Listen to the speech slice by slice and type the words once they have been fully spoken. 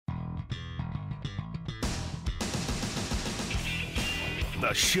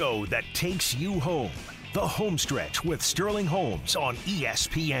The show that takes you home. The Homestretch with Sterling Holmes on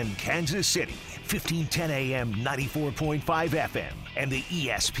ESPN Kansas City, 1510 AM, 94.5 FM, and the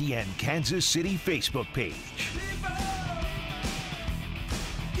ESPN Kansas City Facebook page.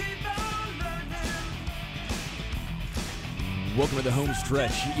 Welcome to the Homestretch,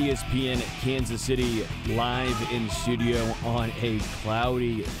 ESPN Kansas City, live in studio on a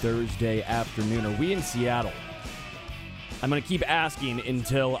cloudy Thursday afternoon. Are we in Seattle? I'm going to keep asking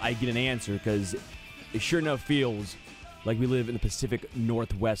until I get an answer because it sure enough feels like we live in the Pacific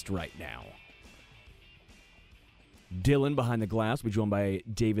Northwest right now. Dylan behind the glass. We're joined by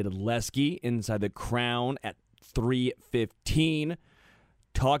David Lesky inside the Crown at 3:15,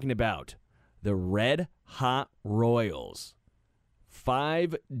 talking about the Red Hot Royals.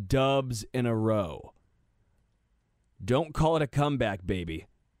 5 dubs in a row. Don't call it a comeback, baby.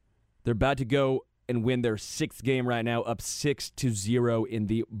 They're about to go and win their 6th game right now, up 6-0 in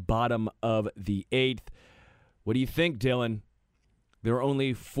the bottom of the 8th. What do you think, Dylan? There are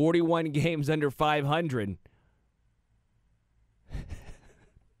only 41 games under 500.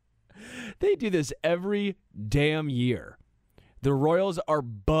 They do this every damn year. The Royals are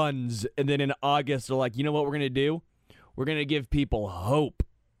buns, and then in August they're like, you know what we're going to do? We're going to give people hope.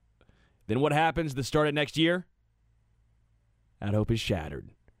 Then what happens the start of next year? That hope is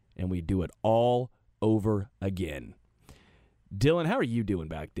shattered, and we do it all over again. Dylan, how are you doing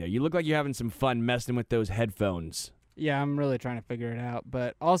back there? You look like you're having some fun messing with those headphones. Yeah, I'm really trying to figure it out.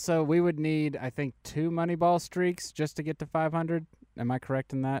 But also, we would need, I think, 2 Moneyball streaks just to get to 500. Am I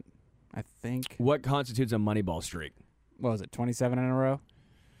correct in that? I think. What constitutes a Moneyball streak? What was it, 27 in a row?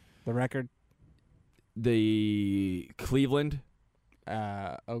 The record? The Cleveland?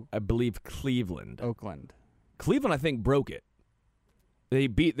 I believe Cleveland. Oakland. Cleveland, I think, broke it. They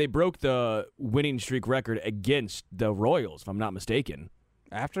broke the winning streak record against the Royals, if I'm not mistaken.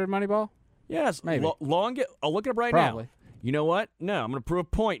 After Moneyball? Yes. Maybe. I'll look it up right Probably. now. You know what? No, I'm going to prove a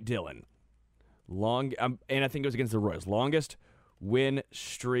point, Dylan. And I think it was against the Royals. Longest win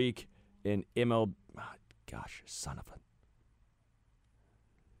streak in MLB. Oh, gosh, son of a.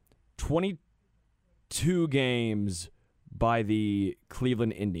 22 games by the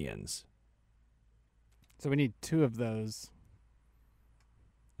Cleveland Indians. So we need 2 of those.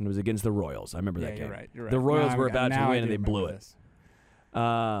 And it was against the Royals. I remember that game. You're right. The Royals were about to win, and they blew it.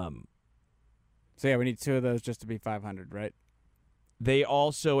 So, yeah, we need 2 of those just to be 500, right? They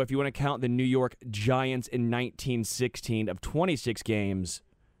also, if you want to count the New York Giants in 1916, of 26 games.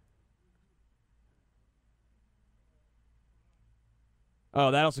 Oh,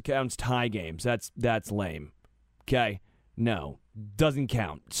 that also counts tie games. That's lame. Okay. No. Doesn't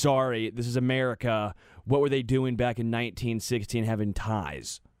count. Sorry. This is America. What were they doing back in 1916 having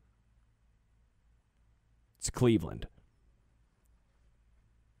ties? It's Cleveland.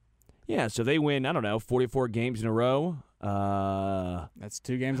 Yeah, so they win, 44 games in a row. That's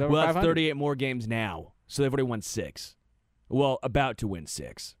 2 games over 500. Well, that's 38 more games now. So they've already won 6. Well, about to win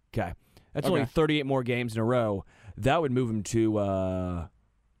 6. Okay. That's only 38 more games in a row. That would move them to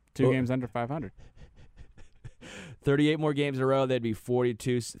 2 games under 500. 38 more games in a row, they'd be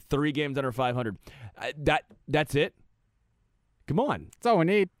 42. 3 games under 500. That's it. Come on. That's all we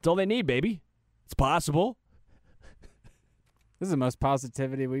need. That's all they need, baby. It's possible. This is the most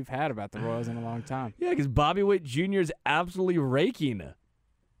positivity we've had about the Royals in a long time. Yeah, because Bobby Witt Jr. is absolutely raking.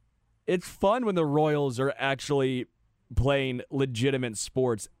 It's fun when the Royals are actually playing legitimate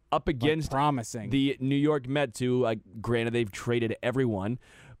sports up against the New York Mets, who, granted, they've traded everyone.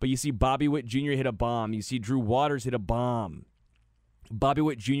 But you see Bobby Witt Jr. hit a bomb. You see Drew Waters hit a bomb. Bobby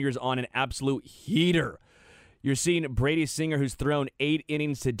Witt Jr. is on an absolute heater. You're seeing Brady Singer, who's thrown 8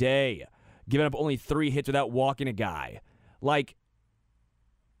 innings today, giving up only 3 hits without walking a guy.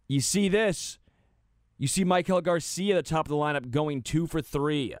 You see this. You see Michael Garcia at the top of the lineup going 2 for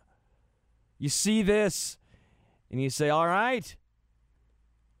 3. You see this, and you say, all right,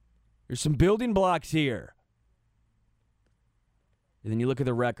 there's some building blocks here. And then you look at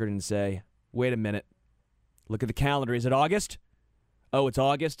the record and say, wait a minute. Look at the calendar. Is it August? Oh, it's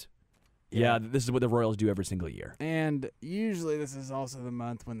August? Yeah, this is what the Royals do every single year. And usually this is also the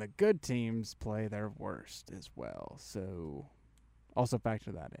month when the good teams play their worst as well. So also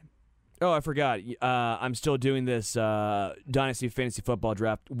factor that in. Oh, I forgot. I'm still doing this Dynasty Fantasy Football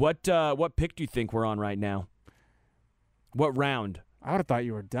Draft. What pick do you think we're on right now? What round? I would have thought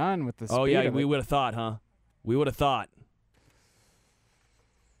you were done with the speed Oh, yeah, of we it. would have thought, huh? We would have thought.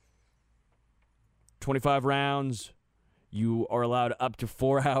 25 rounds. You are allowed up to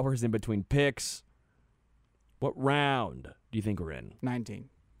 4 hours in between picks. What round do you think we're in? 19.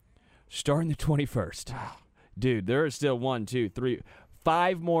 Starting the 21st. Dude, there are still 1, 2, 3,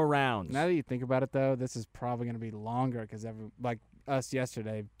 5 more rounds. Now that you think about it, though, this is probably going to be longer because, like us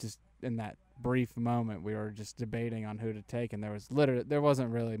yesterday, just in that brief moment, we were just debating on who to take, and there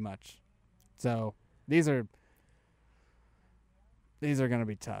wasn't really much. So these are going to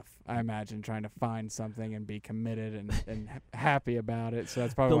be tough, I imagine, trying to find something and be committed and happy about it. So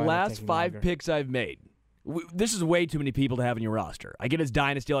that's probably the why last 5 longer. picks I've made. This is way too many people to have in your roster. I get his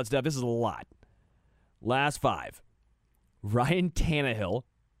dynasty, all that stuff. This is a lot. Last 5. Ryan Tannehill,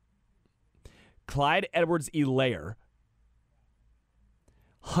 Clyde Edwards-Helaire,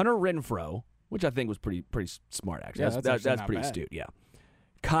 Hunter Renfrow, which I think was pretty smart, actually. Yeah, that's pretty bad. astute, yeah.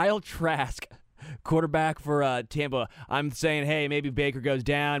 Kyle Trask, quarterback for Tampa. I'm saying, hey, maybe Baker goes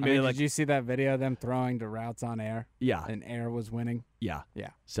down. Maybe did you see that video of them throwing to routes on air? Yeah. And air was winning? Yeah. Yeah.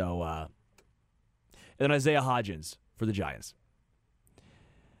 So, and then Isaiah Hodgins for the Giants.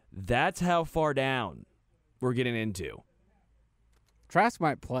 That's how far down we're getting into. Trask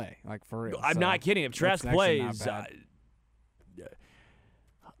might play, like, for real. I'm not kidding. If Trask plays,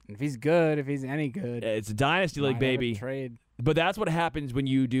 if he's good, if he's any good, it's a dynasty league, baby. Trade. But that's what happens when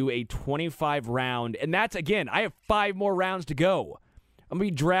you do a 25 round, and that's, again, I have 5 more rounds to go. I'm going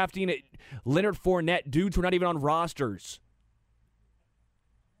to be drafting Leonard Fournette, dudes who are not even on rosters.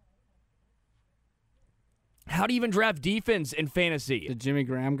 How do you even draft defense in fantasy? Did Jimmy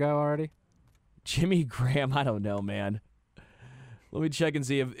Graham go already? Jimmy Graham, I don't know, man. Let me check and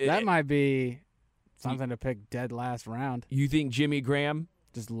see if that might be something to pick dead last round. You think Jimmy Graham?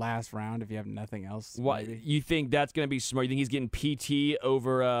 Just last round if you have nothing else. What maybe. You think that's going to be smart? You think he's getting PT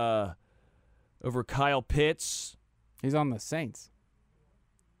over Kyle Pitts? He's on the Saints,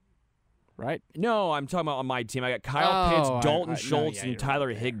 right? No, I'm talking about on my team. I got Kyle Pitts, Dalton Schultz, and Tyler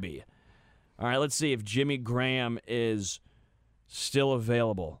right Higbee. All right, let's see if Jimmy Graham is still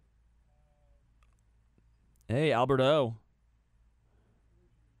available. Hey, Albert O.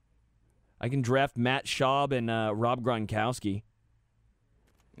 I can draft Matt Schaub and Rob Gronkowski.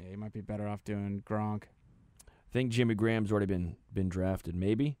 Yeah, you might be better off doing Gronk. I think Jimmy Graham's already been drafted.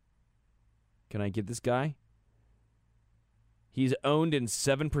 Maybe. Can I get this guy? He's owned in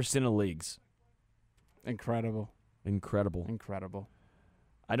 7% of leagues. Incredible. I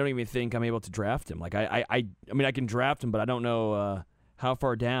don't even think I'm able to draft him. Like I mean, I can draft him, but I don't know how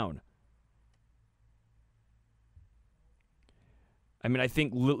far down. I mean, I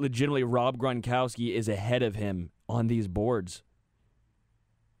think legitimately Rob Gronkowski is ahead of him on these boards,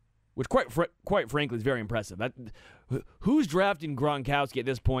 which quite frankly is very impressive. Who's drafting Gronkowski at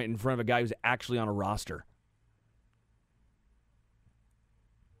this point in front of a guy who's actually on a roster?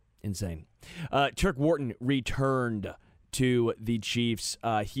 Insane. Turk Wharton returned to the Chiefs.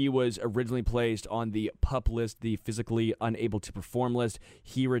 He was originally placed on the PUP list, the physically unable to perform list.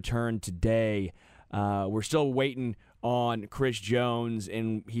 He returned today. We're still waiting on Chris Jones,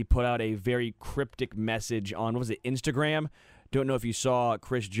 and he put out a very cryptic message on, what was it, Instagram? Don't know if you saw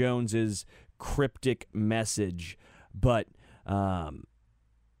Chris Jones's cryptic message, but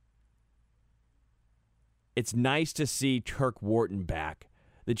it's nice to see Turk Wharton back.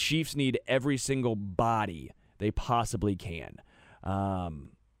 The Chiefs need every single body they possibly can.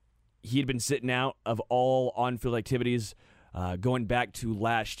 He had been sitting out of all on-field activities going back to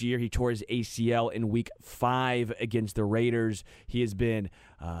last year. He tore his ACL in Week 5 against the Raiders. He has been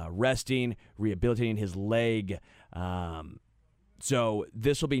resting, rehabilitating his leg. So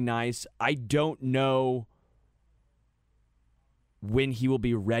this will be nice. I don't know when he will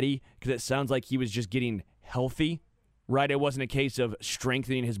be ready because it sounds like he was just getting healthy, right? It wasn't a case of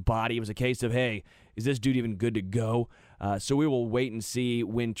strengthening his body. It was a case of, hey, is this dude even good to go? So we will wait and see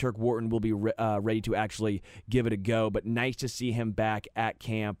when Turk Wharton will be ready to actually give it a go. But nice to see him back at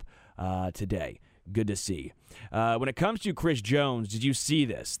camp today. Good to see. When it comes to Chris Jones, did you see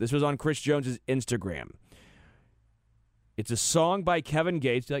this? This was on Chris Jones' Instagram. It's a song by Kevin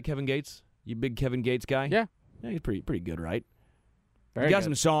Gates. Do you like Kevin Gates? You big Kevin Gates guy? Yeah. He's pretty good, right? Very he got good.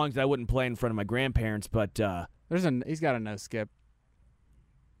 some songs that I wouldn't play in front of my grandparents, but he's got a no skip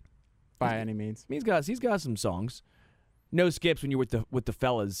by any means. He's got some songs. No skips when you're with the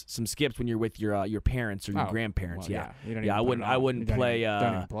fellas. Some skips when you're with your parents or your grandparents. Well, yeah. You don't I wouldn't play.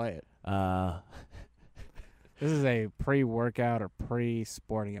 Don't even play it. This is a pre-workout or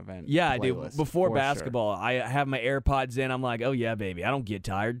pre-sporting event. Yeah, I do. Before for basketball, I have my AirPods in. I'm like, oh yeah, baby, I don't get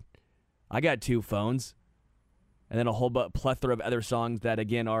tired. I got 2 phones, and then a whole plethora of other songs that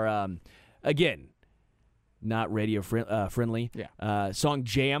again are not radio friendly. Yeah. Song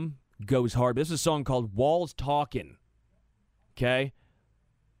Jam goes hard. This is a song called Walls Talkin'. Okay.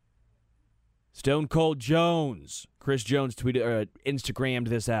 Stone Cold Jones. Chris Jones tweeted or Instagrammed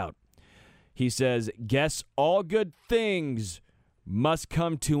this out. He says, guess all good things must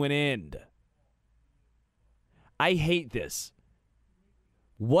come to an end. I hate this.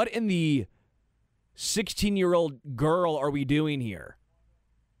 What in the 16-year-old girl are we doing here?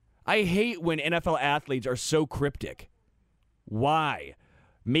 I hate when NFL athletes are so cryptic. Why?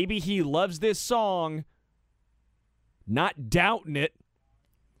 Maybe he loves this song, not doubting it,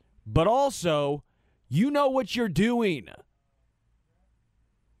 but also, you know what you're doing.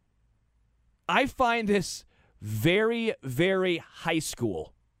 I find this very, very high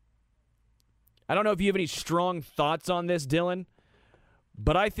school. I don't know if you have any strong thoughts on this, Dylan,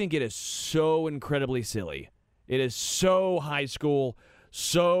 but I think it is so incredibly silly. It is so high school,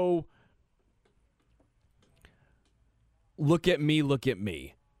 so look at me, look at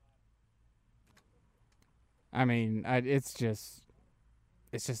me. I mean, it's just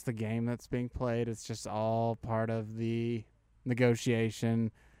the game that's being played. It's just all part of the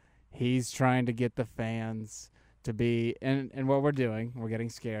negotiation. He's trying to get the fans to be, and what we're doing, we're getting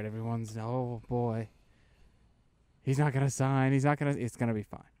scared. Everyone's, oh boy, he's not gonna sign. It's gonna be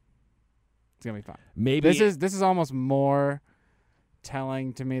fine. It's gonna be fine. Maybe this is almost more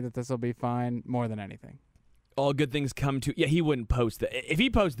telling to me that this will be fine more than anything. All good things come to... Yeah, he wouldn't post that. If he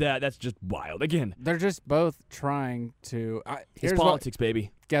posts that, that's just wild. Again, they're just both trying to... it's politics,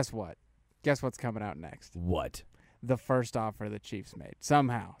 baby. Guess what? Guess what's coming out next? What? The first offer the Chiefs made.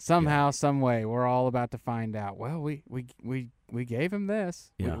 Somehow, some way, we're all about to find out. Well, we gave him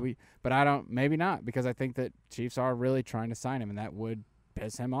this. Yeah. But I don't... Maybe not, because I think that Chiefs are really trying to sign him, and that would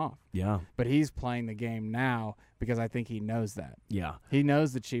piss him off. Yeah. But he's playing the game now because I think he knows that. Yeah. He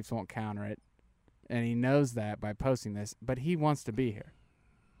knows the Chiefs won't counter it. And he knows that by posting this, but he wants to be here.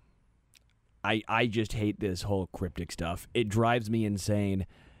 I just hate this whole cryptic stuff. It drives me insane.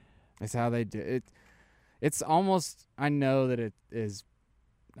 It's how they do it. It's almost, I know that it is,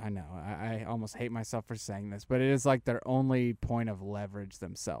 I almost hate myself for saying this, but it is like their only point of leverage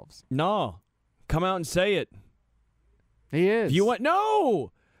themselves. No. Come out and say it. He is. You want?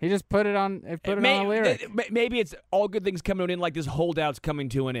 No! He just put it on on a lyric. Maybe it's all good things coming to an end, like this holdout's coming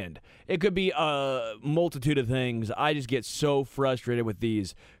to an end. It could be a multitude of things. I just get so frustrated with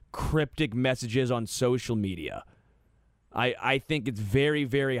these cryptic messages on social media. I think it's very,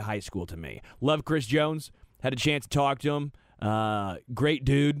 very high school to me. Love Chris Jones. Had a chance to talk to him. Great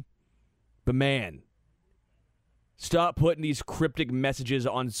dude. But man, stop putting these cryptic messages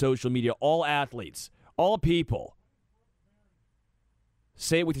on social media. All athletes, all people.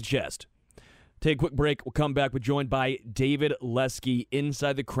 Say it with your chest. Take a quick break. We'll come back. We're joined by David Lesky,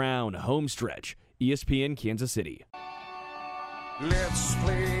 Inside the Crown, Homestretch, ESPN Kansas City. Let's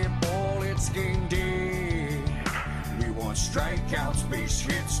play ball, it's game day. We want strikeouts, base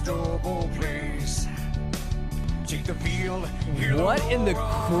hits, double plays. Take the field. What in the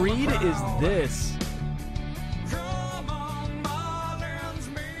Creed is this?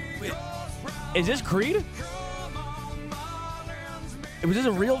 Is this Creed? Was this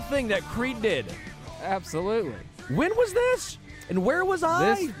a real thing that Creed did? Absolutely. When was this? And where was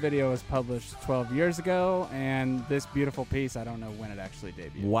I? This video was published 12 years ago, and this beautiful piece, I don't know when it actually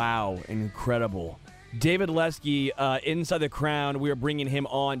debuted. Wow, incredible. David Lesky, Inside the Crown, we are bringing him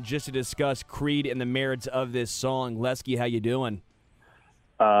on just to discuss Creed and the merits of this song. Lesky, how you doing?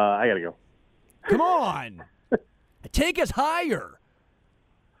 I gotta go. Come on! Take us higher!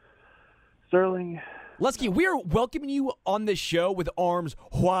 Sterling. Lesky, we are welcoming you on this show with arms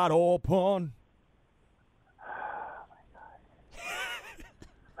wide open.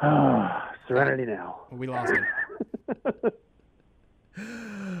 Serenity now. We lost him.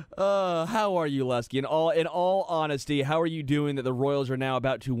 How are you, Lesky? In all honesty, how are you doing that the Royals are now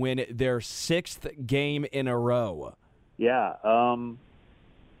about to win their 6th game in a row? Yeah, I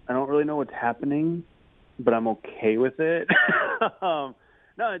don't really know what's happening, but I'm okay with it. No,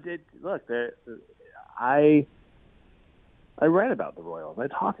 look, I write about the Royals. I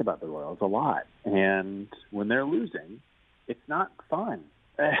talk about the Royals a lot, and when they're losing, it's not fun.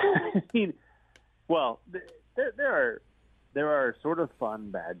 I mean, well, there are sort of fun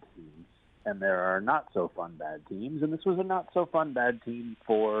bad teams, and there are not so fun bad teams, and this was a not so fun bad team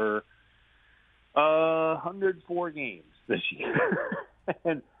for 104 games this year,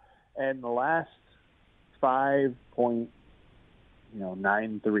 and the last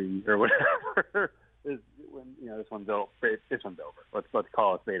 5.93 or whatever. Is when this one's over. This one's over. Let's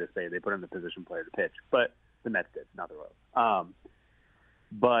call a spade a spade. They put in a position player to pitch, but the Mets did, not the Royals.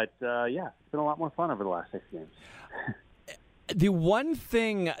 Yeah, it's been a lot more fun over the last 6 games. The one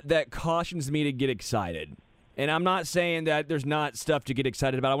thing that cautions me to get excited, and I'm not saying that there's not stuff to get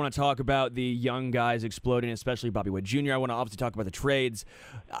excited about. I want to talk about the young guys exploding, especially Bobby Witt Jr. I want to obviously talk about the trades.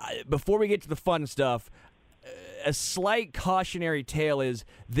 Before we get to the fun stuff, a slight cautionary tale is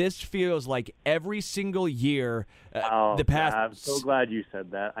this feels like every single year the past. I'm so glad you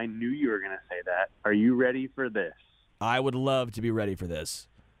said that. I knew you were going to say that. Are you ready for this? I would love to be ready for this.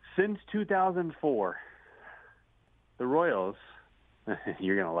 Since 2004, the Royals,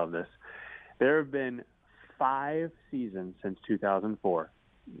 you're going to love this, there have been 5 seasons since 2004,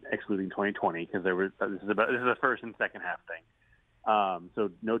 excluding 2020, because this is a first and second half thing.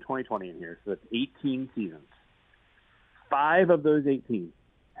 So no 2020 in here. So that's 18 seasons. 5 of those 18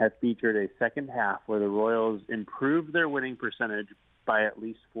 have featured a second half where the Royals improved their winning percentage by at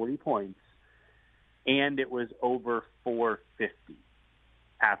least 40 points, and it was over 450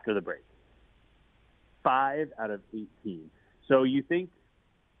 after the break. 5 out of 18. So you think,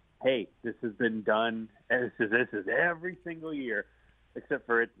 hey, this has been done. This is every single year, except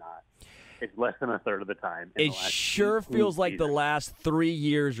for it's not. It's less than a third of the time. It sure feels like the last 3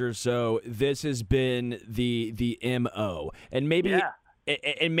 years or so, this has been the MO. And maybe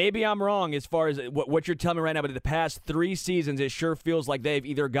and maybe I'm wrong as far as what you're telling me right now, but in the past 3 seasons, it sure feels like they've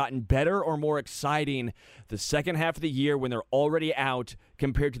either gotten better or more exciting the second half of the year when they're already out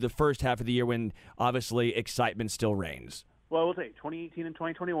compared to the first half of the year when, obviously, excitement still reigns. Well, we'll take 2018 and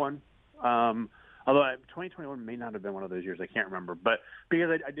 2021. Although 2021 may not have been one of those years. I can't remember. But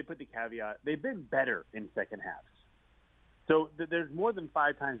because I did put the caveat, they've been better in second halves. So there's more than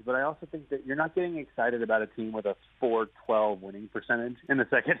 5 times, but I also think that you're not getting excited about a team with a 412 winning percentage in the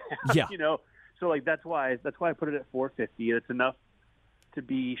second half. Yeah. So like that's why I put it at 450. It's enough to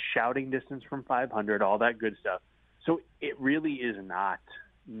be shouting distance from 500, all that good stuff. So it really is not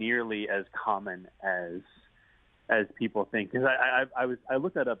nearly as common as people think. Because I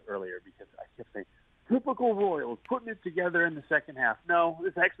looked that up earlier because I kept saying typical Royals putting it together in the second half. No,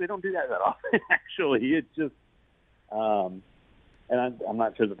 they don't do that often. Actually, it's just. And I'm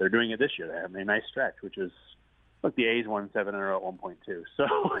not sure that they're doing it this year. They have a nice stretch, which is, look, the A's won 7 in a row at 1.2, so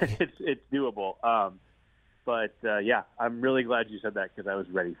it's doable. But I'm really glad you said that because I was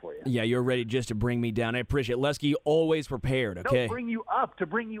ready for you. Yeah, you're ready just to bring me down. I appreciate it. Lesky, always prepared, okay? No, bring you up.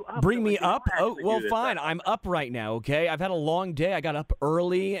 Bring me up? Oh, well, fine. I'm up right now, okay? I've had a long day. I got up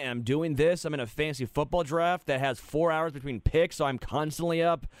early, and I'm doing this. I'm in a fantasy football draft that has 4 hours between picks, so I'm constantly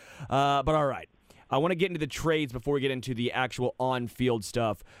up. But all right. I want to get into the trades before we get into the actual on-field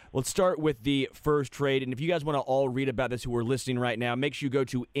stuff. Let's start with the first trade. And if you guys want to all read about this who are listening right now, make sure you go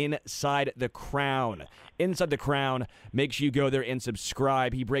to Inside the Crown. Inside the Crown, make sure you go there and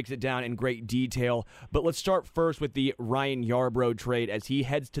subscribe. He breaks it down in great detail. But let's start first with the Ryan Yarbrough trade. As he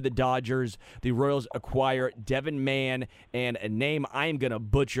heads to the Dodgers, the Royals acquire Devin Mann and a name I am going to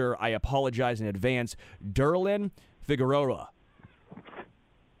butcher. I apologize in advance. Derlin Figueroa.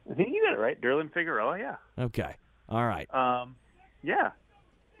 I think you got it right. Derlin Figueroa, yeah. Okay. All right. Yeah.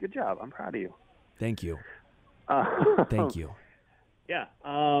 Good job. I'm proud of you. Thank you. Thank you. Yeah.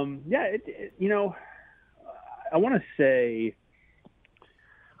 I want to say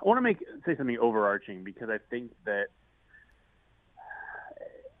something overarching because I think that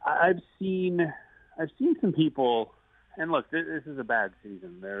I've seen some people, and look, this is a bad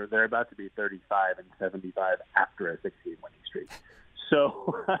season. They're about to be 35 and 75 after a 16 winning streak.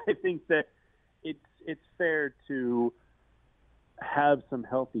 So I think that it's fair to have some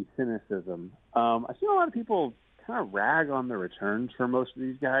healthy cynicism. I've seen a lot of people kind of rag on the returns for most of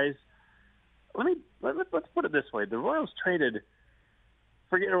these guys. Let's put it this way: the Royals traded.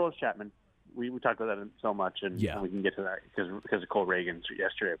 Forget Earl Chapman. We talked about that so much, and we can get to that because of Cole Reagan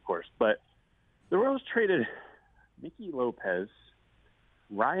yesterday, of course. But the Royals traded Nicky Lopez,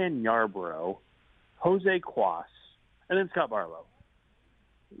 Ryan Yarbrough, Jose Cuas, and then Scott Barlow.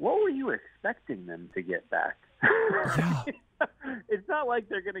 What were you expecting them to get back? Yeah. It's not like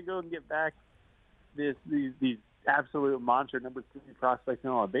they're going to go and get back these absolute monster number 3 prospects in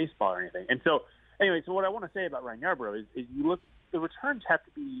all of baseball or anything. And so, anyway, so what I want to say about Ryan Yarbrough is you look, the returns have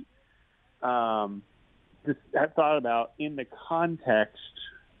to be have thought about in the context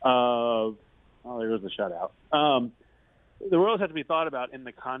of. Oh, there goes the shutout. The Royals have to be thought about in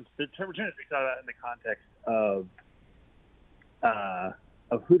the returns have to be thought about in the context of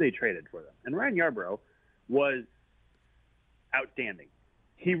who they traded for them. And Ryan Yarbrough was outstanding.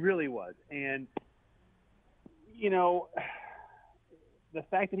 He really was. And, the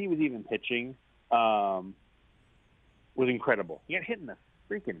fact that he was even pitching was incredible. He got hit in the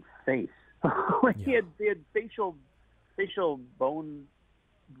freaking face. He had facial bone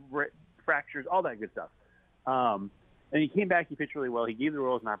fractures, all that good stuff. And he came back. He pitched really well. He gave the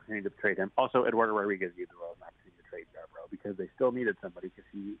Royals an opportunity to trade him. Also, Eduardo Rodriguez gave the Royals an opportunity to trade Yarbrough. because they still needed somebody because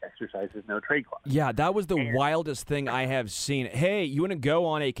he exercises no trade clause. Yeah, that was the wildest thing I have seen. Hey, you want to go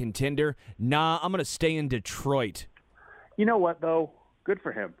on a contender? Nah, I'm going to stay in Detroit. You know what, though? Good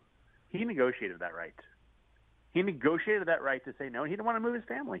for him. He negotiated that right. He negotiated that right to say no, and he didn't want to move his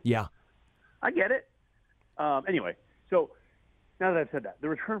family. Yeah. I get it. Anyway, so now that I've said that, the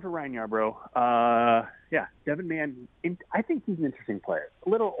return for Ryan Yarbrough, Devin Mann, I think he's an interesting player. A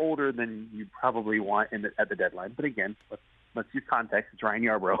little older than you probably want at the deadline, but again, let's use context. It's Ryan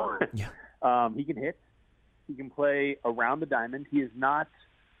Yarbrough. Yeah. He can hit. He can play around the diamond. He's not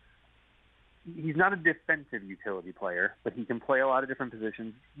a defensive utility player, but he can play a lot of different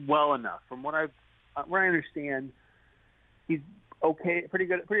positions well enough. From what I understand, he's okay, pretty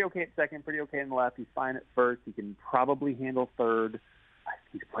okay at second, pretty okay in the left. He's fine at first. He can probably handle third.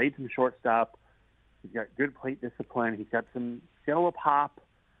 He's played some shortstop. He's got good plate discipline. He's got a little pop.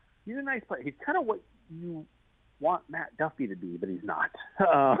 He's a nice player. He's kind of what you want Matt Duffy to be, but he's not.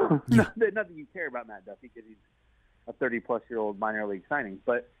 Not that you care about Matt Duffy because he's a 30-plus-year-old minor league signing,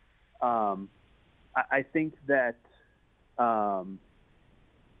 but I think that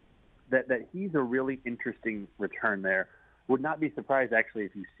that he's a really interesting return there. Would not be surprised, actually,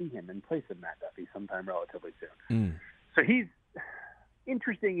 if you see him in place of Matt Duffy sometime relatively soon. So he's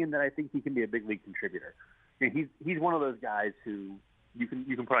interesting in that I think he can be a big league contributor. I mean, he's one of those guys who you can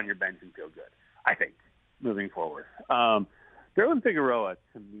put on your bench and feel good, I think, moving forward. Derlin Figueroa,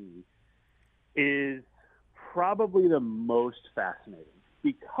 to me, is probably the most fascinating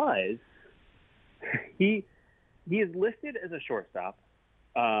because he is listed as a shortstop.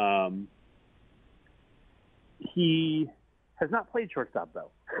 He has not played shortstop,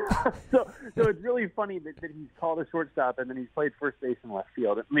 though. so it's really funny that he's called a shortstop and then he's played first base and left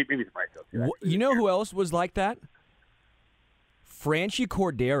field. Maybe some right field, too. You know who else was like that? Franchy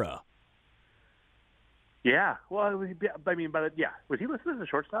Cordera. Yeah. Well, was he listed as a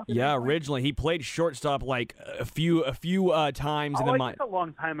shortstop? Yeah, originally. He played shortstop like a few times. I think a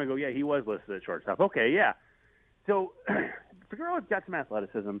long time ago, yeah, he was listed as shortstop. Okay, yeah. So Figueroa's got some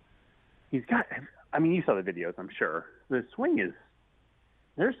athleticism. He's got, you saw the videos, I'm sure. The swing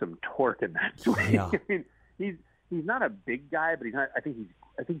there's some torque in that swing. Yeah. I mean, he's not a big guy, but he's not. I think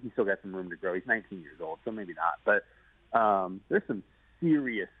he's still got some room to grow. He's 19 years old, so maybe not. But there's some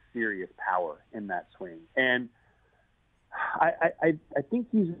serious power in that swing, and I think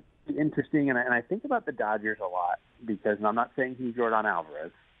he's interesting. And I think about the Dodgers a lot because I'm not saying he's Jordan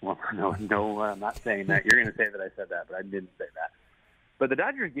Alvarez. Well, no, I'm not saying that. You're going to say that I said that, but I didn't say that. But the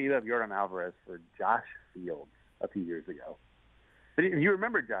Dodgers gave up Jordan Alvarez for Josh Fields a few years ago. But if you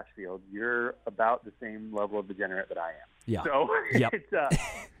remember Josh Fields, you're about the same level of degenerate that I am. Yeah. So yep.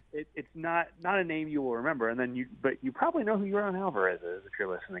 it's not a name you will remember, and but you probably know who Jordan Alvarez is if you're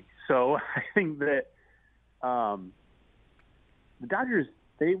listening. So I think that the Dodgers,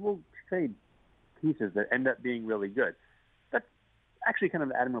 they will trade pieces that end up being really good. That's actually kind of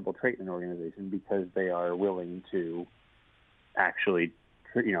an admirable trait in an organization because they are willing to actually,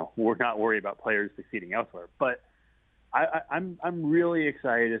 we're not worried about players succeeding elsewhere. But I'm really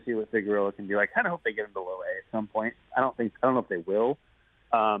excited to see what Figueroa can do. I kind of hope they get him to low A at some point. I don't know if they will,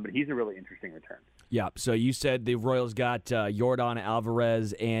 but he's a really interesting return. Yeah, so you said the Royals got Jordan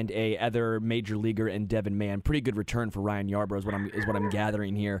Alvarez and a other major leaguer in Devin Mann. Pretty good return for Ryan Yarbrough is what I'm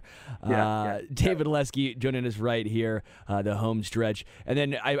gathering here. David Lesky joining us right here, the home stretch. And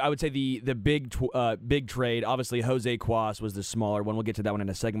then I would say the big trade, obviously Jose Cuas was the smaller one. We'll get to that one in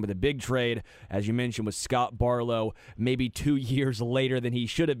a second. But the big trade, as you mentioned, was Scott Barlow, maybe 2 years later than he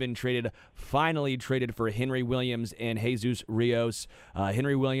should have been traded, finally traded for Henry Williams and Jesus Rios.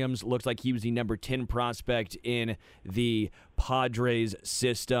 Henry Williams looks like he was the number 10 prospect in the Padres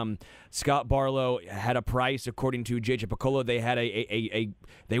system. Scott Barlow had a price, according to JJ Piccolo. They had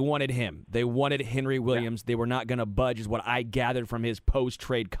they wanted him. They wanted Henry Williams. They were not going to budge, is what I gathered from his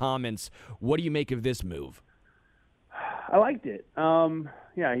post-trade comments. What do you make of this move? I liked it. He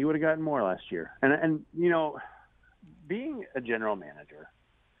would have gotten more last year. And being a general manager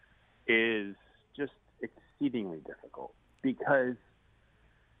is just exceedingly difficult because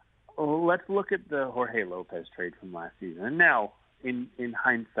let's look at the Jorge Lopez trade from last season. And now, in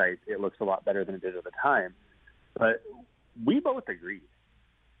hindsight, it looks a lot better than it did at the time. But we both agreed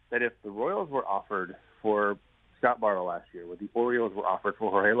that if the Royals were offered for Scott Barlow last year, what the Orioles were offered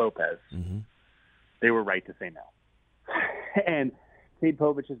for Jorge Lopez, they were right to say no. And Cade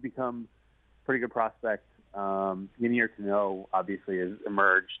Povich has become a pretty good prospect. Ynier Cano obviously has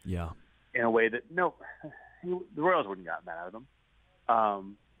emerged in a way that, the Royals wouldn't have gotten that out of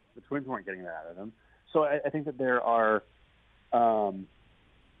them. The Twins weren't getting that out of them. So I think that there are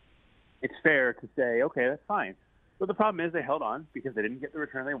it's fair to say, okay, that's fine. But the problem is they held on because they didn't get the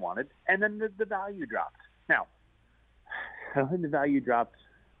return they wanted, and then the value dropped. Now, I don't think the value dropped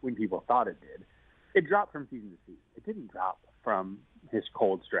when people thought it did. It dropped from season to season. It didn't drop from his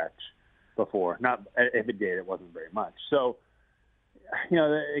cold stretch before. Not if it did, it wasn't very much. So,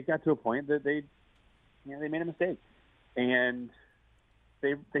 it got to a point that they made a mistake, and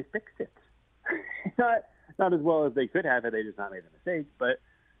they fixed it. not as well as they could have had they just not made a mistake, but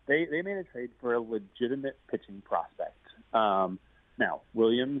they made a trade for a legitimate pitching prospect. Now,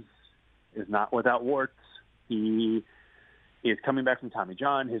 Williams is not without warts. He is coming back from Tommy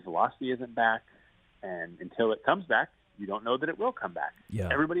John. His velocity isn't back, and until it comes back, you don't know that it will come back. Yeah.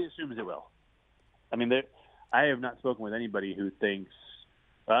 Everybody assumes it will. I mean, I have not spoken with anybody who thinks,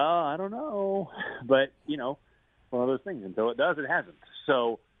 well, I don't know. But, one of those things. Until it does, it hasn't.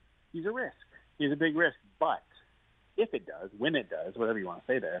 So he's a risk. He's a big risk. But if it does, when it does, whatever you want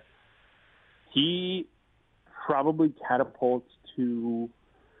to say there, he probably catapults to,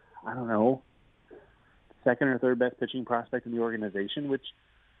 I don't know, second or third best pitching prospect in the organization, which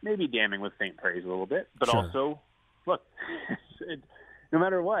may be damning with faint praise a little bit. But Sure. also, look, no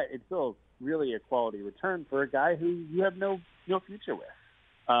matter what, it's still really a quality return for a guy who you have no future with.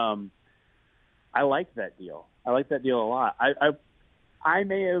 I like that deal. I like that deal a lot. I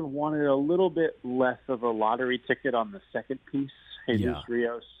may have wanted a little bit less of a lottery ticket on the second piece. Jesus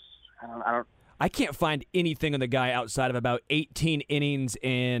Rios. I can't find anything on the guy outside of about 18 innings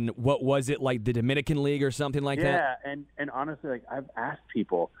in, what was it, like the Dominican League or something like that? Yeah, and honestly, like I've asked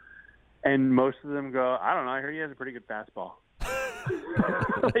people, and most of them go, I don't know, I heard he has a pretty good fastball.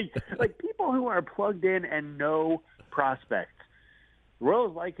 like people who are plugged in and know prospects.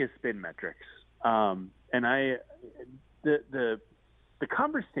 Royals like his spin metrics. And the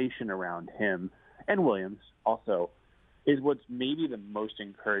conversation around him and Williams also is what's maybe the most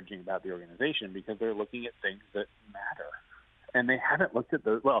encouraging about the organization, because they're looking at things that matter. And they haven't looked at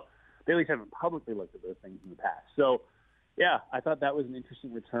those. Well, they at least haven't publicly looked at those things in the past. So, yeah, I thought that was an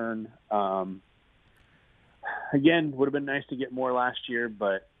interesting return. Again, would have been nice to get more last year,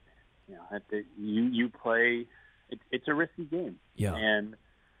 but you play. It's a risky game. Yeah. And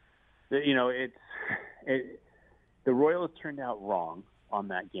the Royals turned out wrong on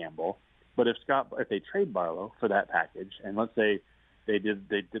that gamble. But if they trade Barlow for that package, and let's say they did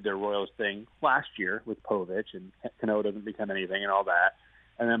their Royals thing last year with Povich, and Cano doesn't become anything and all that,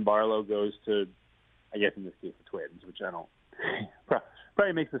 and then Barlow goes to, I guess in this case, the Twins, which I don't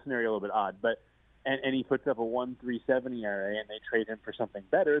probably makes the scenario a little bit odd, but and he puts up a 1.37 ERA, and they trade him for something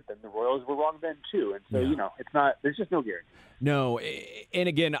better, then the Royals were wrong then too. And so it's not. There's just no guarantee. No, and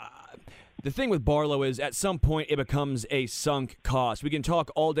again, the thing with Barlow is at some point it becomes a sunk cost. We can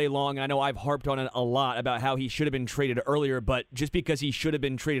talk all day long. I know I've harped on it a lot about how he should have been traded earlier, but just because he should have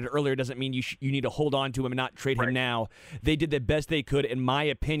been traded earlier doesn't mean you need to hold on to him and not trade him now. They did the best they could, in my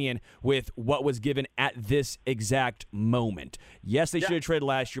opinion, with what was given at this exact moment. Yes, they should have traded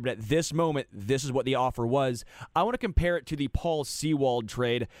last year, but at this moment, this is what the offer was. I want to compare it to the Paul Sewald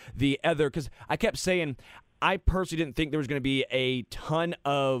trade, because I kept saying I personally didn't think there was going to be a ton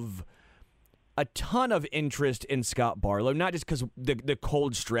of interest in Scott Barlow, not just because the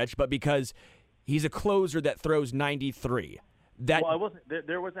cold stretch, but because he's a closer that throws 93. There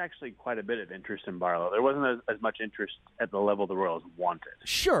was actually quite a bit of interest in Barlow. There wasn't as much interest at the level the Royals wanted.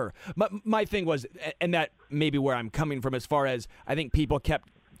 Sure. But my thing was, and that may be where I'm coming from, as far as I think people kept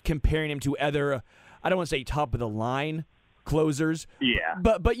comparing him to other, I don't want to say top of the line closers. Yeah.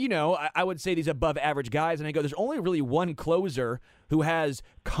 But I would say these above average guys, and I go, there's only really one closer who has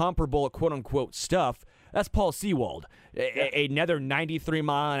comparable quote unquote stuff. That's Paul Sewald, another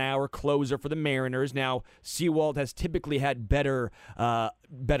 93-mile-an-hour closer for the Mariners. Now, Sewald has typically had better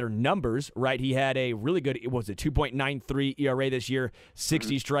numbers, right? He had a really good, 2.93 ERA this year,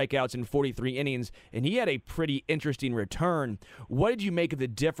 60 strikeouts in 43 innings, and he had a pretty interesting return. What did you make of the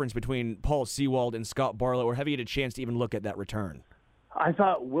difference between Paul Sewald and Scott Barlow, or have you had a chance to even look at that return? I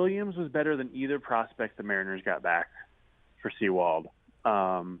thought Williams was better than either prospect the Mariners got back for Sewald.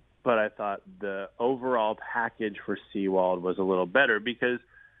 But I thought the overall package for Sewald was a little better because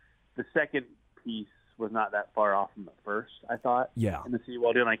the second piece was not that far off from the first, I thought. Yeah. In the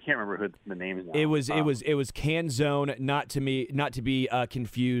Sewald deal, and I can't remember who the name is now. It was Canzone, not to be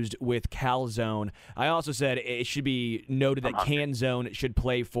confused with Calzone. I also said it should be noted that Canzone should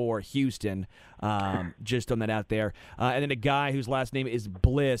play for Houston. Just on that out there. And then a guy whose last name is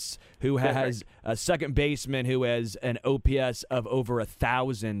Bliss, who has a second baseman who has an OPS of over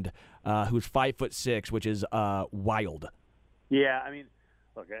 1,000, who's 5'6", which is wild. Yeah, I mean,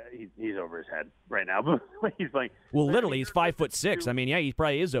 look, he's over his head right now. But he's playing. Well, literally, he's 5'6". I mean, yeah, he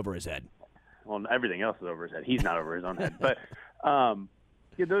probably is over his head. well, everything else is over his head. He's not over his own head. But,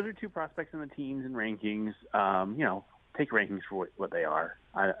 those are two prospects in the teams and rankings. Take rankings for what they are.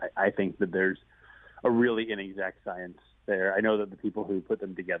 I think that there's a really inexact science there. I know that the people who put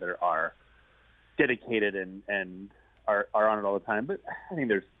them together are dedicated and are on it all the time, but I think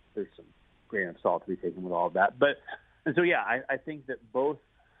there's some grain of salt to be taken with all of that. I think that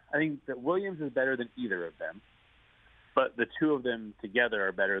Williams is better than either of them, but the two of them together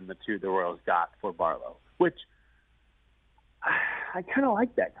are better than the two the Royals got for Barlow, which I kind of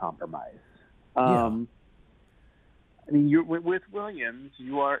like that compromise. With Williams,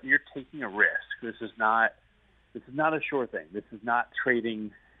 you're taking a risk. This is not a sure thing. This is not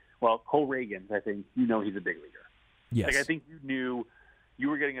trading. Well, Cole Reagans, I think he's a big leaguer. Yes. I think you knew you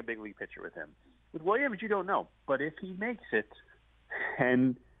were getting a big league pitcher with him. With Williams, you don't know. But if he makes it,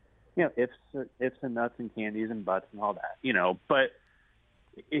 and ifs and nuts and candies and butts and all that, but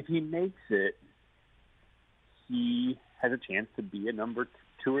if he makes it, he has a chance to be a number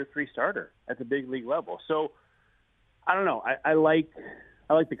 2 or 3 starter at the big league level. So I don't know. I like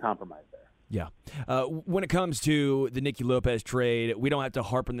the compromise there. Yeah. When it comes to the Nicky Lopez trade, we don't have to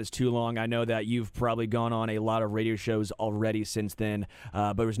harp on this too long. I know that you've probably gone on a lot of radio shows already since then.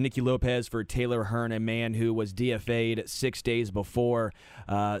 But it was Nicky Lopez for Taylor Hearn, a man who was DFA'd 6 days before.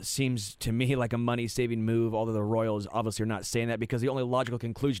 Seems to me like a money-saving move, although the Royals obviously are not saying that, because the only logical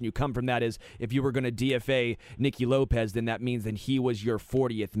conclusion you come from that is if you were going to DFA Nicky Lopez, then that means that he was your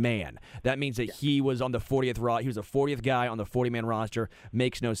 40th man. That means that he was on the 40th he was a 40th guy on the 40-man roster.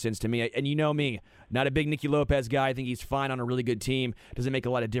 Makes no sense to me. And you know me, not a big Nicky Lopez guy. I think he's fine on a really good team. Doesn't make a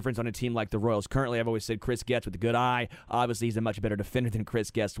lot of difference on a team like the Royals. Currently, I've always said Chris Getz with a good eye. Obviously, he's a much better defender than Chris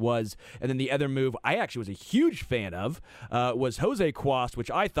Getz was. And then the other move I actually was a huge fan of was Jose Quast,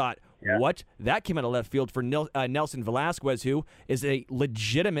 which I thought, what? That came out of left field for Nelson Velasquez, who is a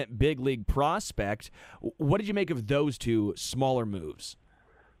legitimate big league prospect. What did you make of those two smaller moves?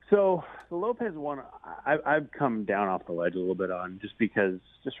 So the Lopez one, I've come down off the ledge a little bit on,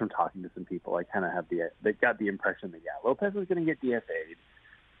 just from talking to some people. I kind of they got the impression that Lopez was going to get DFA'd.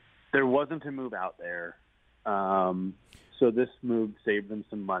 There wasn't a move out there, so this move saved them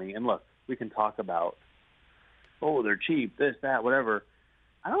some money. And look, we can talk about, they're cheap, this, that, whatever.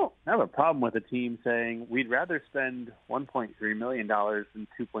 I don't have a problem with a team saying we'd rather spend $1.3 million than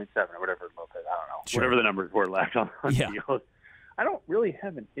 2.7 or whatever Lopez. I don't know, whatever the numbers were left on deals. I don't really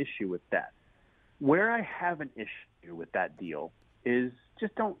have an issue with that. Where I have an issue with that deal is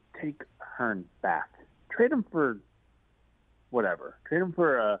just don't take Hearn back. Trade him for whatever. Trade him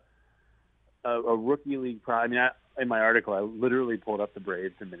for a rookie league in my article, I literally pulled up the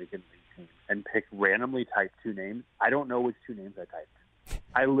Braves Dominican League team and picked randomly typed 2 names. I don't know which 2 names I typed.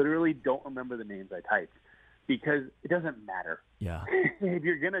 I literally don't remember the names I typed because it doesn't matter. Yeah. If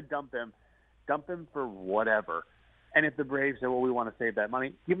you're going to dump them for whatever. And if the Braves say, we want to save that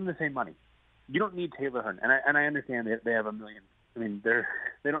money, give them the same money. You don't need Taylor Hearn. And I understand that they have a million.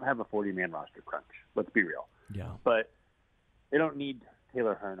 They don't have a 40-man roster crunch. Let's be real. Yeah. But they don't need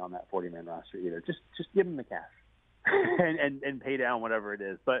Taylor Hearn on that 40-man roster either. Just give them the cash and pay down whatever it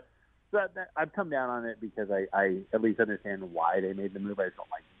is. But I've come down on it because I at least understand why they made the move. I just don't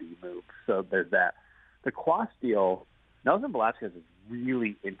like the move. So there's that. The Quast deal, Nelson Velasquez is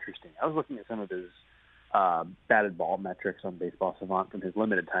really interesting. I was looking at some of his batted ball metrics on Baseball Savant from his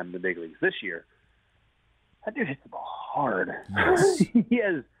limited time in the big leagues this year. That dude hits the ball hard. Yes. He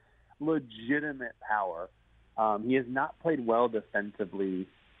has legitimate power. He has not played well defensively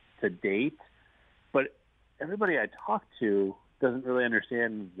to date, but everybody I talk to doesn't really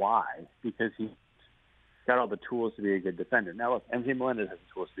understand why, because he's got all the tools to be a good defender. Now, look, MJ Melendez has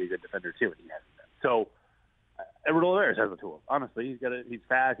the tools to be a good defender too, and he hasn't been. So, Edward Olivares has the tools. Honestly, he's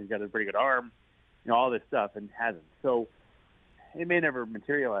fast. He's got a pretty good arm. All this stuff, and hasn't. So it may never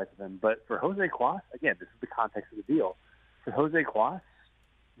materialize with him. But for Jose Quast, again, this is the context of the deal. For Jose Quast,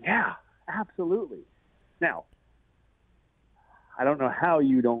 yeah, absolutely. Now, I don't know how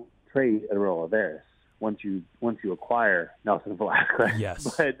you don't trade Edward Olivares once you acquire Nelson Velasquez.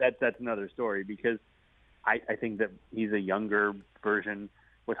 Yes. But that's another story, because I think that he's a younger version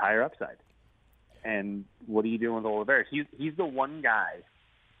with higher upside. And what are you doing with Olivares? He's the one guy.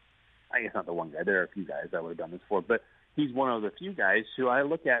 I guess not the one guy. There are a few guys I would have done this for, but he's one of the few guys who I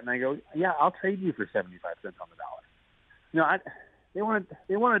look at and I go, yeah, I'll trade you for 75 cents on the dollar. They want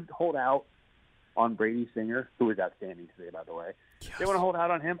to hold out on Brady Singer, who was outstanding today, by the way. Yes. They want to hold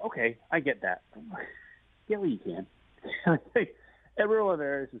out on him. Okay, I get that. Get what you can. Edward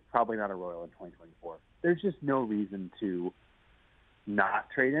Olivares is probably not a Royal in 2024. There's just no reason to not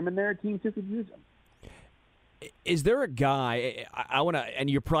trade him, and there are teams who could use him. Is there a guy I want to, and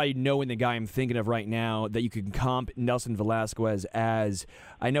you're probably knowing the guy I'm thinking of right now, that you can comp Nelson Velasquez as?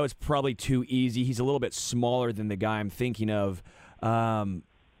 I know it's probably too easy. He's a little bit smaller than the guy I'm thinking of.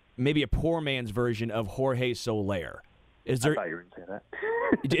 Maybe a poor man's version of Jorge Soler. I thought you were going to say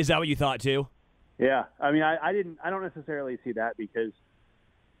that. Is that what you thought too? Yeah, I mean, I don't necessarily see that because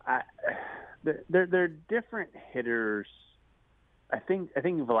they're different hitters. I think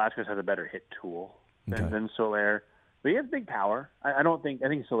Velasquez has a better hit tool than Soler, but he has big power. I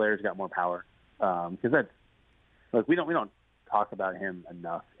think Soler's got more power because we don't talk about him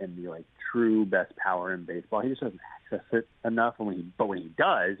enough in the true best power in baseball. He just doesn't access it enough. When he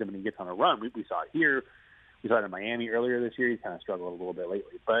does, and when he gets on a run, we saw it here. We saw it in Miami earlier this year. He's kind of struggled a little bit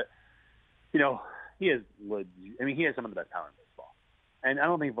lately, but he has he has some of the best power in baseball, and I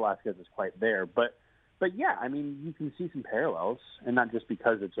don't think Velasquez is quite there, but yeah, I mean, you can see some parallels, and not just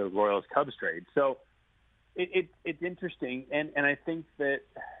because it's a Royals-Cubs trade. So it's interesting, and I think that,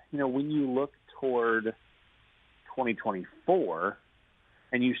 when you look toward 2024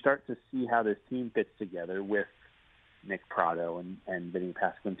 and you start to see how this team fits together with Nick Pratto and Vinny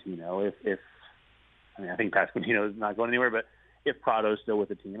Pasquantino, I think Pasquantino is not going anywhere, but if Prado's still with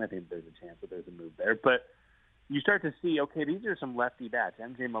the team, I think there's a chance that there's a move there. But you start to see, okay, these are some lefty bats: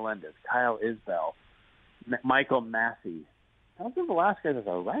 MJ Melendez, Kyle Isbell, Michael Massey. Nelson Velasquez as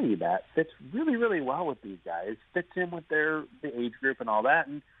a righty bat fits really, really well with these guys. Fits in with the age group and all that.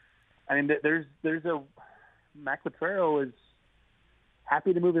 And I mean, Mac Potrero is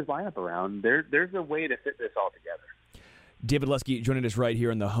happy to move his lineup around. There's a way to fit this all together. David Lesky joining us right here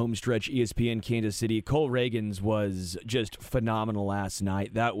on the Homestretch, ESPN Kansas City. Cole Reagans was just phenomenal last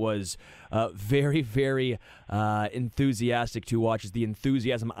night. That was very, very enthusiastic to watch. It's the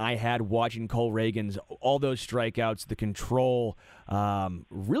enthusiasm I had watching Cole Reagans. All those strikeouts, the control,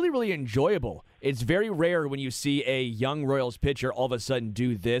 really, really enjoyable. It's very rare when you see a young Royals pitcher all of a sudden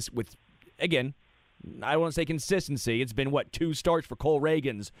do this with, again, I don't want to say consistency. It's been, 2 starts for Cole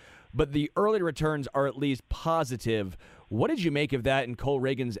Reagans, but the early returns are at least positive. What did you make of that in Cole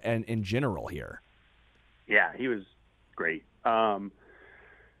Reagans and in general here? Yeah, he was great. I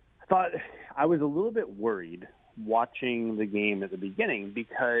thought I was a little bit worried watching the game at the beginning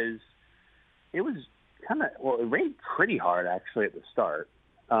because it was it rained pretty hard actually at the start,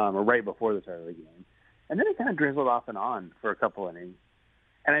 or right before the start of the game. And then it kind of drizzled off and on for a couple innings.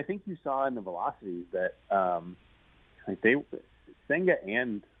 And I think you saw in the velocities that Senga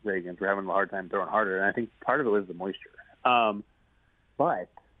and Reagans were having a hard time throwing harder, and I think part of it was the moisture. But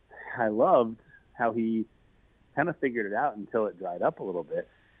I loved how he kind of figured it out until it dried up a little bit.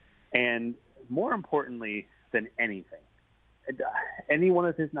 And more importantly than anything, any one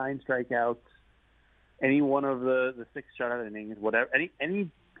of his 9 strikeouts, any one of the 6 shutout innings, whatever, any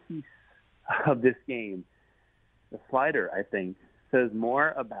piece of this game, the slider, I think, says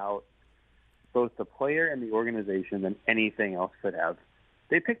more about both the player and the organization than anything else could have.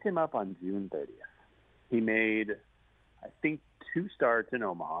 They picked him up on June 30th. He made, I think, 2 starts in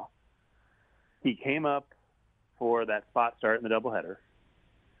Omaha. He came up for that spot start in the doubleheader.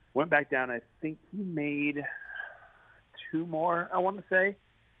 Went back down. I think he made 2 more, I want to say.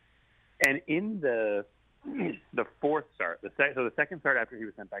 And in the 4th start, the second start after he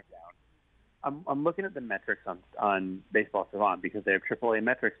was sent back down, I'm looking at the metrics on Baseball Savant because they have AAA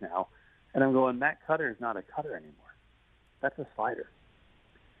metrics now, and I'm going, that cutter is not a cutter anymore. That's a slider.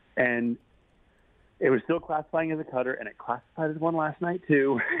 And it was still classifying as a cutter, and it classified as one last night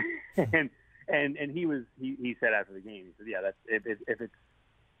too. and he said after the game, he said, yeah, that's if it's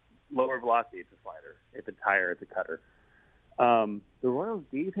lower velocity, it's a slider. If it's higher, it's a cutter. The Royals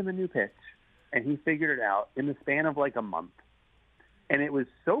gave him a new pitch, and he figured it out in the span of a month. And it was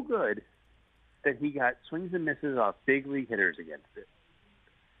so good that he got swings and misses off big league hitters against it.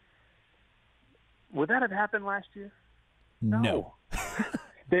 Would that have happened last year? No.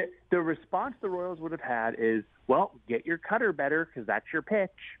 The response the Royals would have had is, well, get your cutter better because that's your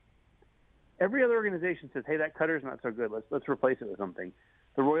pitch. Every other organization says, hey, that cutter's not so good. Let's replace it with something.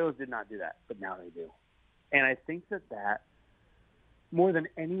 The Royals did not do that, but now they do. And I think that more than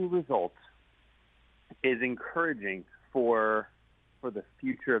any result is encouraging for the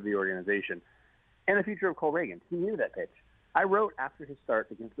future of the organization and the future of Cole Reagans. He knew that pitch. I wrote after his start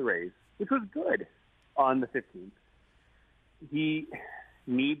against the Rays, which was good on the 15th, he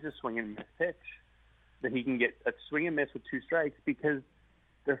needs a swing and miss pitch that he can get a swing and miss with 2 strikes because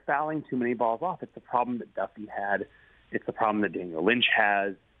they're fouling too many balls off. It's the problem that Duffy had. It's the problem that Daniel Lynch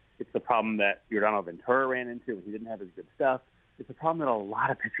has. It's the problem that Yordano Ventura ran into when he didn't have his good stuff. It's a problem that a lot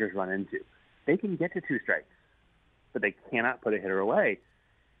of pitchers run into. They can get to 2 strikes, but they cannot put a hitter away.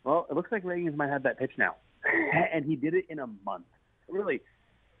 Well, it looks like Reagans might have that pitch now. And he did it in a month. Really,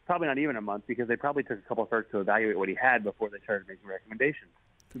 probably not even a month, because they probably took a couple of starts to evaluate what he had before they started making recommendations.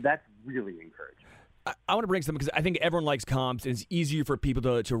 So that's really encouraging. I want to bring something because I think everyone likes comps. And it's easier for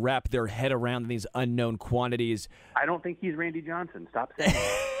people to wrap their head around these unknown quantities. I don't think he's Randy Johnson. Stop saying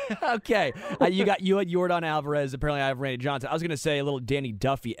it. Okay. You had Yordan Alvarez. Apparently I have Randy Johnson. I was going to say a little Danny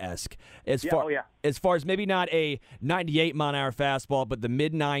Duffy-esque. As far as maybe not a 98-mile-an-hour fastball, but the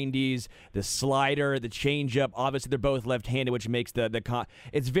mid-90s, the slider, the changeup. Obviously, they're both left-handed, which makes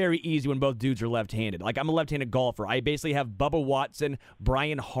it's very easy when both dudes are left-handed. Like, I'm a left-handed golfer. I basically have Bubba Watson,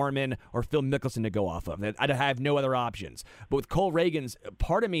 Brian Harmon, or Phil Mickelson to go off of. I have no other options. But with Cole Reagans,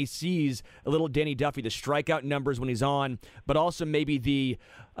 part of me sees a little Danny Duffy, the strikeout numbers when he's on, but also maybe the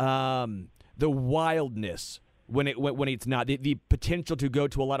wildness when it's not, the potential to go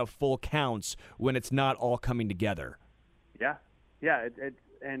to a lot of full counts when it's not all coming together. Yeah.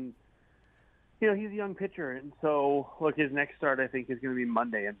 And he's a young pitcher, and so look, his next start I think is going to be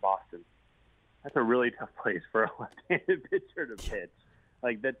Monday in Boston. That's a really tough place for a left-handed pitcher to pitch.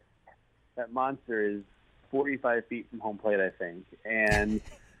 Like that monster is 45 feet from home plate, I think, and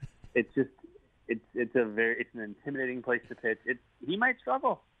it's an intimidating place to pitch. He might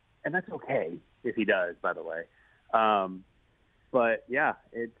struggle, and that's okay if he does, by the way. But yeah,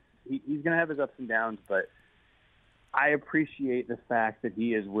 he's going to have his ups and downs, but I appreciate the fact that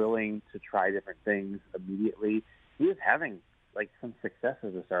he is willing to try different things immediately. He was having some success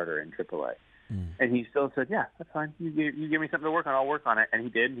as a starter in AAA, and he still said, "Yeah, that's fine. You give me something to work on, I'll work on it." And he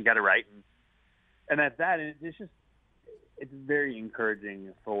did. He got it right, and that's that. And it's very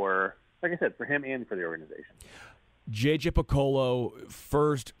encouraging for, like I said, for him and for the organization. JJ Picollo,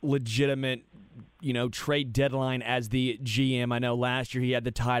 first legitimate, trade deadline as the GM. I know last year he had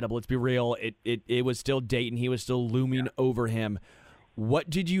the title, but let's be real, it was still Dayton. He was still looming over him. What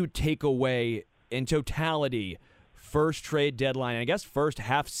did you take away in totality, first trade deadline, and I guess first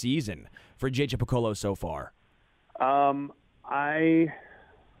half season for JJ Picollo so far? I'm going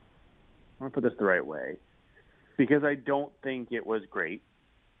to put this the right way, because I don't think it was great,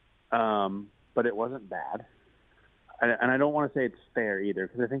 but it wasn't bad. And I don't want to say it's fair either,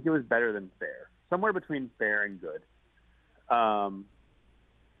 because I think it was better than fair. Somewhere between fair and good. I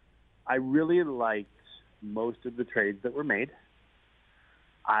really liked most of the trades that were made.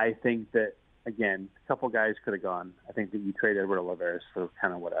 I think that, again, a couple guys could have gone. I think that you trade Edward Olivares for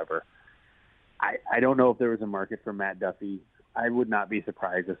kind of whatever. I don't know if there was a market for Matt Duffy. I would not be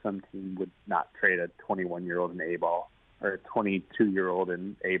surprised if some team would not trade a 21-year-old in A-ball or a 22-year-old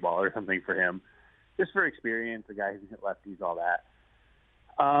in A-ball or something for him. Just for experience, a guy who's hit lefties, all that.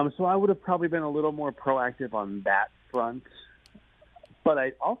 So I would have probably been a little more proactive on that front. But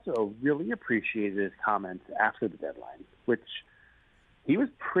I also really appreciated his comments after the deadline, which he was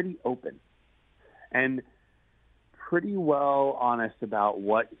pretty open and pretty well honest about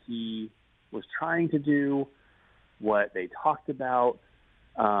what he was trying to do, what they talked about.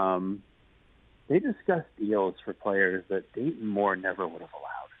 They discussed deals for players that Dayton Moore never would have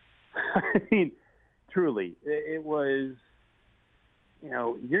allowed. I mean, truly, it was,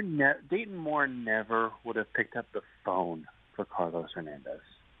 Dayton Moore never would have picked up the phone for Carlos Hernandez.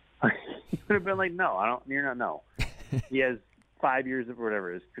 He would have been like, no. He has 5 years of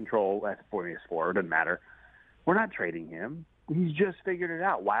whatever his control, that's 4 years forward, doesn't matter. We're not trading him. He's just figured it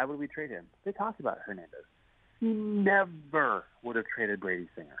out. Why would we trade him? They talked about Hernandez. He never would have traded Brady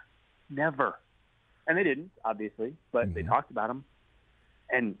Singer. Never. And they didn't, obviously, but they talked about him.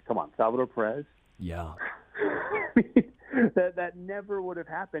 And come on, Salvador Perez. Yeah. that never would have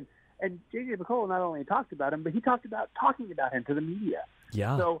happened. And J.J. Picollo not only talked about him, but he talked about talking about him to the media.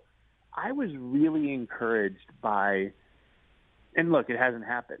 Yeah. So I was really encouraged by, and look, it hasn't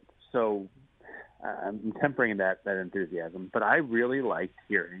happened. So I'm tempering that enthusiasm, but I really liked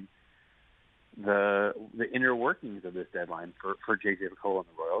hearing the inner workings of this deadline for J.J. Picollo and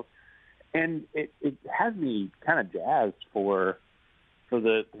the Royals. And it has me kind of jazzed for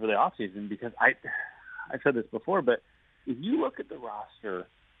the offseason, because I've said this before, but if you look at the roster,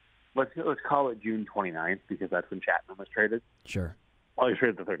 let's call it June 29th, because that's when Chapman was traded. Sure. Well, he was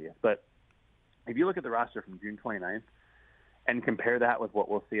traded the 30th. But if you look at the roster from June 29th and compare that with what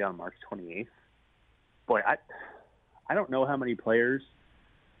we'll see on March 28th, boy, I don't know how many players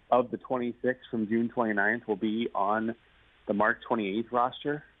of the 26 from June 29th will be on the March 28th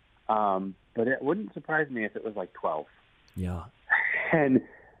roster. But it wouldn't surprise me if it was like 12. Yeah. And you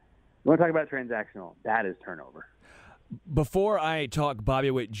want to talk about transactional? That is turnover. Before I talk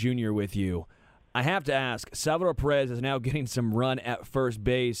Bobby Witt Jr. with you, I have to ask, Salvador Perez is now getting some run at first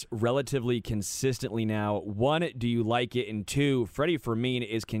base relatively consistently now. One, do you like it? And two, Freddie Fermin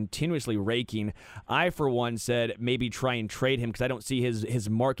is continuously raking. I, for one, said maybe try and trade him because I don't see his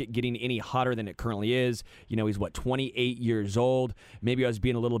market getting any hotter than it currently is. You know, he's, 28 years old. Maybe I was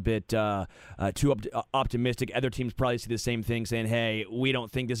being a little bit too optimistic. Other teams probably see the same thing, saying, hey, we don't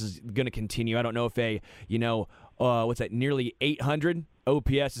think this is going to continue. I don't know if nearly 800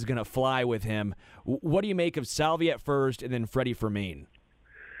 OPS is going to fly with him. What do you make of Salvi at first and then Freddie Fermin?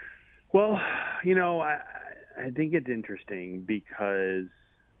 Well, I think it's interesting because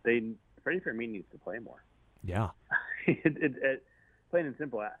Freddie Fermin needs to play more. Yeah. Plain and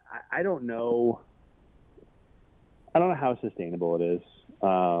simple. I don't know. I don't know how sustainable it is.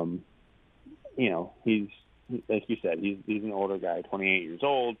 He's, like you said, he's an older guy, 28 years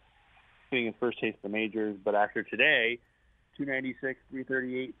old, getting his first taste of the majors. But after today, 296,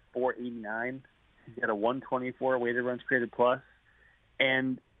 338, 489. He's got a 124 weighted runs created plus.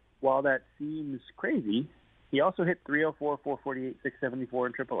 And while that seems crazy, he also hit 304, 448, 674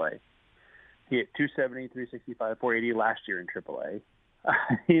 in AAA. He hit 270, 365, 480 last year in AAA.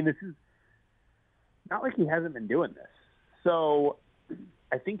 I mean, this is not like he hasn't been doing this. So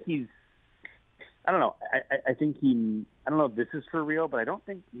I think he's, I don't know. I don't know if this is for real, but I don't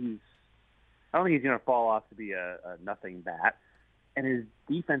think he's going to fall off to be a nothing bat. And his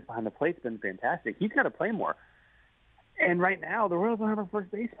defense behind the plate's been fantastic. He's got to play more. And right now, the Royals don't have a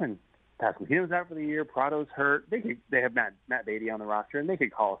first baseman. Pasquantino's out for the year. Prado's hurt. They have Matt Beatty on the roster, and they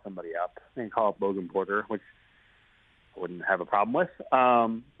could call somebody up. They can call up Logan Porter, which I wouldn't have a problem with.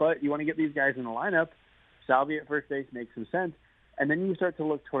 But you want to get these guys in the lineup. Salvi at first base makes some sense. And then you start to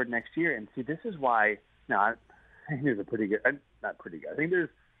look toward next year and see this is why. I think there's a pretty good, not pretty good. I think there's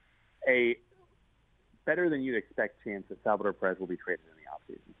a better than you'd expect chance that Salvador Perez will be traded in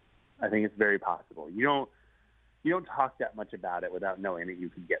the offseason. I think it's very possible. You don't talk that much about it without knowing that you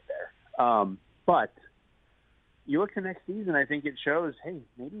can get there. But you look to next season, I think it shows, hey,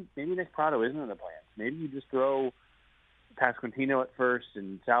 maybe Nick Prado isn't in the plans. Maybe you just throw Pasquantino at first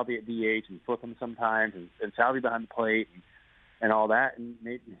and Salvi at DH and flip him sometimes and Salvi behind the plate and all that. And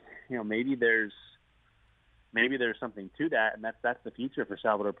maybe there's something to that, and that's the future for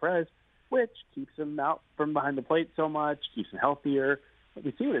Salvador Perez, which keeps him out from behind the plate so much, keeps him healthier. But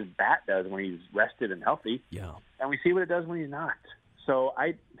we see what his bat does when he's rested and healthy. Yeah. And we see what it does when he's not. So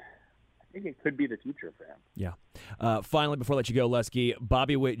I think it could be the future for him. Yeah. Finally, before I let you go, Lesky,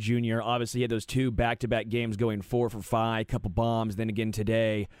 Bobby Witt Jr. obviously had those two back-to-back games going 4 for 5, couple bombs. Then again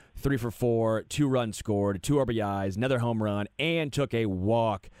today, 3 for 4, 2 runs scored, 2 RBIs, another home run, and took a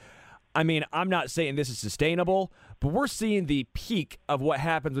walk. I mean, I'm not saying this is sustainable, but we're seeing the peak of what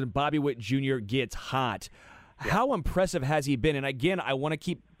happens when Bobby Witt Jr. gets hot. Yeah. How impressive has he been? And again, I want to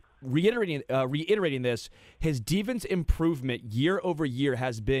keep reiterating this. His defense improvement year over year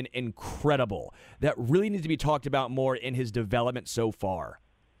has been incredible. That really needs to be talked about more in his development so far.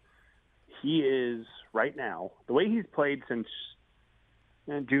 He is, right now, the way he's played since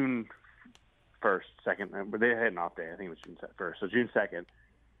June 1st, 2nd, they had an off day, I think it was June 1st, so June 2nd,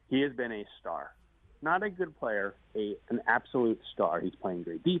 he has been a star. Not a good player, an absolute star. He's playing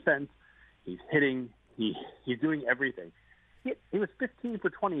great defense. He's hitting. He's doing everything. He was 15 for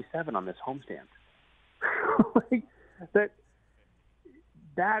 27 on this homestand.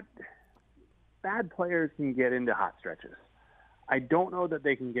 That bad players can get into hot stretches. I don't know that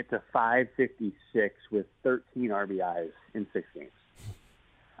they can get to 556 with 13 RBIs in 6 games.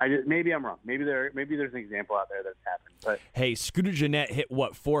 Maybe I'm wrong. Maybe there's an example out there that's happened. But hey, Scooter Gennett hit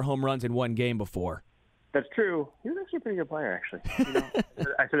 4 home runs in 1 game before? That's true. He was actually a pretty good player, actually.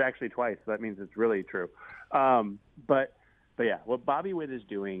 I said actually twice, so that means it's really true. But yeah, what Bobby Witt is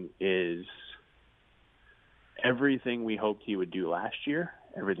doing is everything we hoped he would do last year,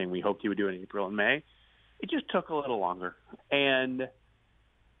 everything we hoped he would do in April and May. It just took a little longer, and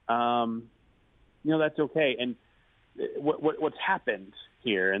that's okay. And what's happened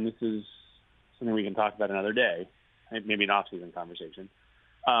here, and this is something we can talk about another day, maybe an off-season conversation.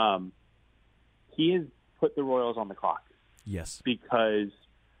 He has put the Royals on the clock. Yes. Because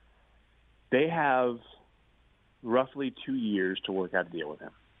they have roughly 2 years to work out a deal with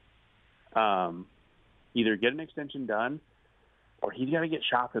him. Either get an extension done, or he's got to get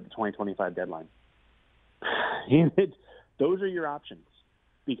shopped at the 2025 deadline. Those are your options,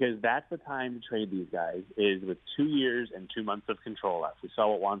 because that's the time to trade these guys, is with 2 years and 2 months of control left. We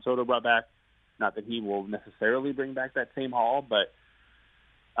saw what Juan Soto brought back. Not that he will necessarily bring back that same haul, but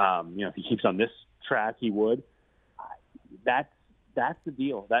if he keeps on this track, he would. That's the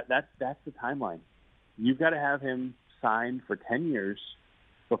deal. That's the timeline. You've got to have him signed for 10 years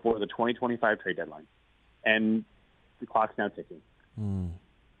before the 2025 trade deadline. And the clock's now ticking.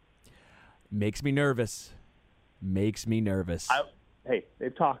 Makes me nervous. Hey,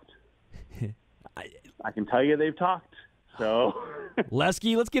 they've talked. I can tell you they've talked. So,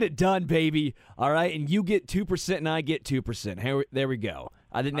 Lesky, let's get it done, baby. All right, and you get 2% and I get 2%. There we go.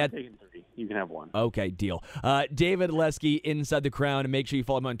 I think I'm taking 3. You can have 1. Okay, deal. David Lesky, Inside the Crown. And make sure you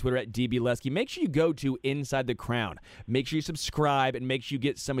follow him on Twitter at DBLesky. Make sure you go to Inside the Crown. Make sure you subscribe and make sure you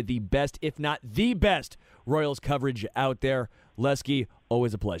get some of the best, if not the best, Royals coverage out there. Lesky,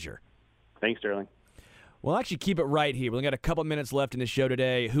 always a pleasure. Thanks, Sterling. We'll actually keep it right here. We only got a couple minutes left in the show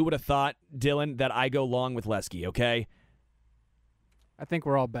today. Who would have thought, Dylan, that I go long with Lesky, okay? I think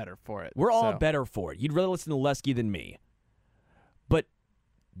we're all better for it. We're all better for it. You'd rather listen to Lesky than me. But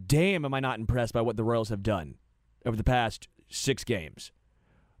damn, am I not impressed by what the Royals have done over the past 6 games.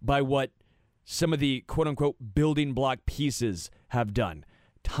 By what some of the quote-unquote building block pieces have done.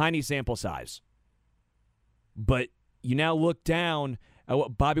 Tiny sample size. But you now look down at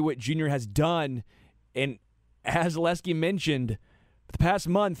what Bobby Witt Jr. has done, and as Lesky mentioned, for the past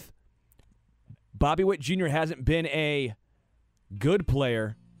month, Bobby Witt Jr. hasn't been a good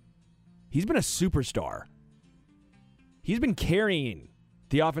player. He's been a superstar. He's been carrying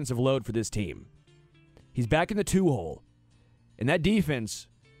the offensive load for this team. He's back in the 2-hole, and that defense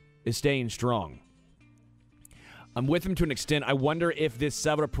is staying strong. I'm with him to an extent. I wonder if this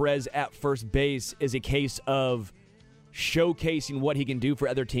Salvador Perez at first base is a case of showcasing what he can do for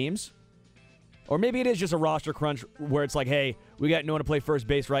other teams. Or maybe it is just a roster crunch where it's like, hey, we got no one to play first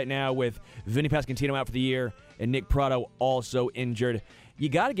base right now with Vinny Pasquantino out for the year and Nick Pratto also injured. You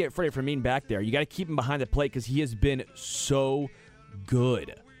got to get Freddie Fermin back there. You got to keep him behind the plate because he has been so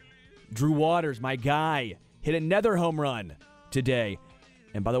good. Drew Waters, my guy, hit another home run today.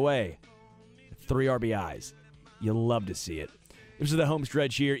 And by the way, 3 RBIs. You'll love to see it. This is the home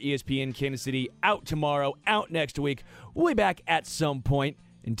stretch here, ESPN Kansas City, out tomorrow, out next week. We'll be back at some point.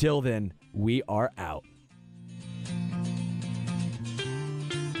 Until then, we are out.